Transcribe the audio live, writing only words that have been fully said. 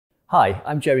Hi,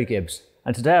 I'm Jerry Gibbs,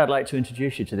 and today I'd like to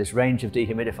introduce you to this range of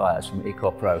dehumidifiers from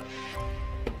Ecor Pro.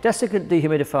 Desiccant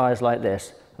dehumidifiers like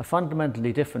this are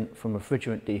fundamentally different from a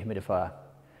refrigerant dehumidifier.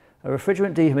 A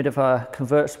refrigerant dehumidifier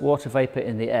converts water vapour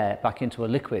in the air back into a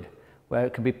liquid, where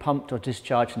it can be pumped or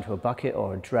discharged into a bucket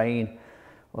or a drain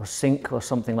or a sink or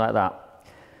something like that.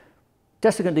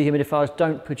 Desiccant dehumidifiers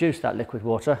don't produce that liquid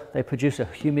water, they produce a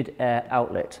humid air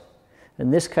outlet. In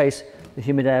this case, the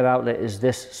humid air outlet is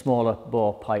this smaller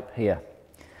bore pipe here.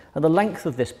 And the length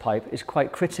of this pipe is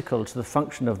quite critical to the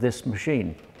function of this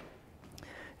machine.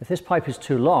 If this pipe is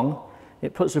too long,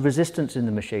 it puts a resistance in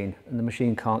the machine and the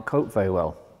machine can't cope very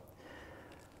well.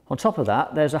 On top of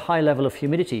that, there's a high level of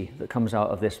humidity that comes out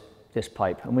of this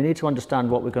pipe, and we need to understand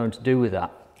what we're going to do with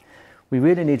that. We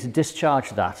really need to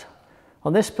discharge that.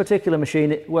 On this particular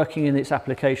machine, working in its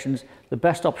applications, the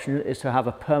best option is to have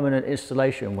a permanent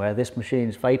installation where this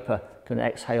machine's vapour can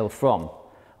exhale from.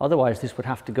 Otherwise, this would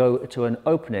have to go to an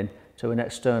opening to an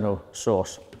external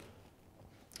source.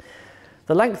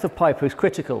 The length of pipe is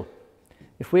critical.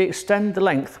 If we extend the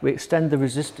length, we extend the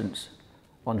resistance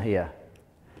on here,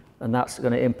 and that's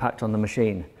going to impact on the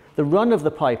machine. The run of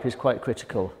the pipe is quite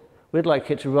critical. We'd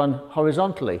like it to run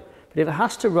horizontally, but if it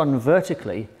has to run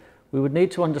vertically, we would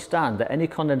need to understand that any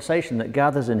condensation that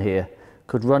gathers in here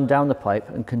could run down the pipe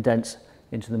and condense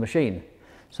into the machine.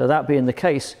 So that being the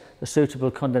case, a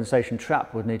suitable condensation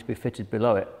trap would need to be fitted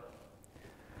below it.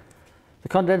 The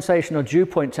condensation or dew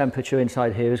point temperature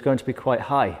inside here is going to be quite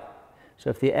high. So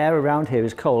if the air around here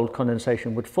is cold,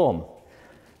 condensation would form.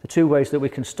 The two ways that we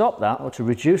can stop that or to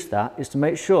reduce that is to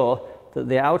make sure that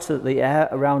the air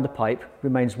around the pipe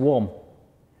remains warm.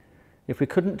 If we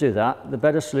couldn't do that, the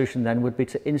better solution then would be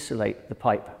to insulate the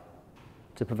pipe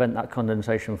to prevent that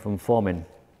condensation from forming.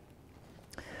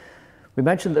 We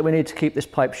mentioned that we need to keep this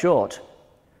pipe short.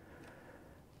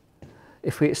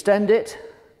 If we extend it,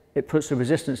 it puts a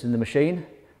resistance in the machine,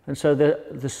 and so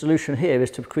the solution here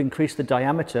is to increase the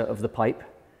diameter of the pipe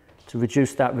to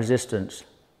reduce that resistance.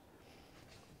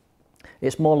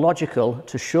 It's more logical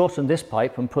to shorten this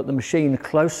pipe and put the machine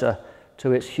closer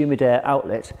to its humid air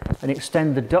outlet and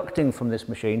extend the ducting from this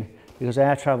machine, because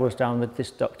air travels down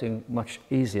this ducting much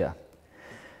easier.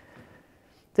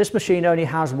 This machine only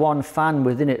has one fan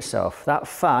within itself. That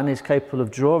fan is capable of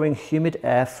drawing humid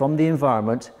air from the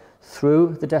environment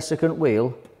through the desiccant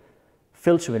wheel,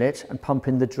 filtering it and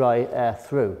pumping the dry air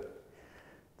through.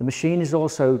 The machine is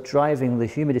also driving the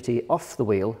humidity off the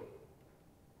wheel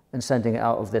and sending it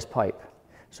out of this pipe.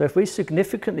 So if we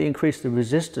significantly increase the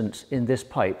resistance in this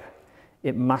pipe,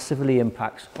 it massively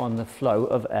impacts on the flow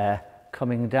of air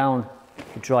coming down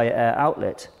the dry air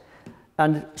outlet,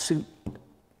 and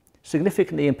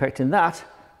significantly impacting that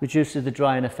reduces the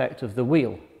drying effect of the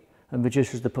wheel and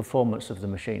reduces the performance of the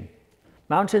machine.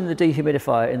 Mounting the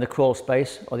dehumidifier in the crawl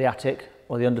space or the attic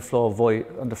or the underfloor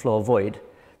void,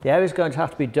 the air is going to have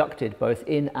to be ducted both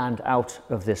in and out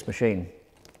of this machine.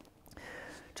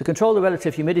 To control the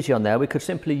relative humidity on there, we could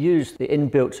simply use the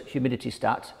inbuilt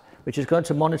humidistat, which is going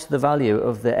to monitor the value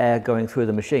of the air going through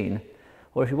the machine.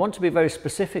 Or if you want to be very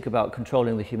specific about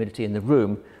controlling the humidity in the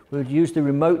room, we would use the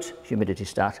remote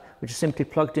humidistat, which is simply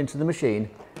plugged into the machine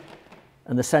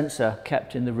and the sensor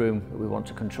kept in the room that we want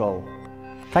to control.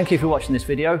 Thank you for watching this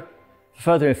video. For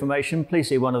further information, please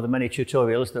see one of the many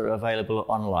tutorials that are available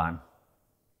online.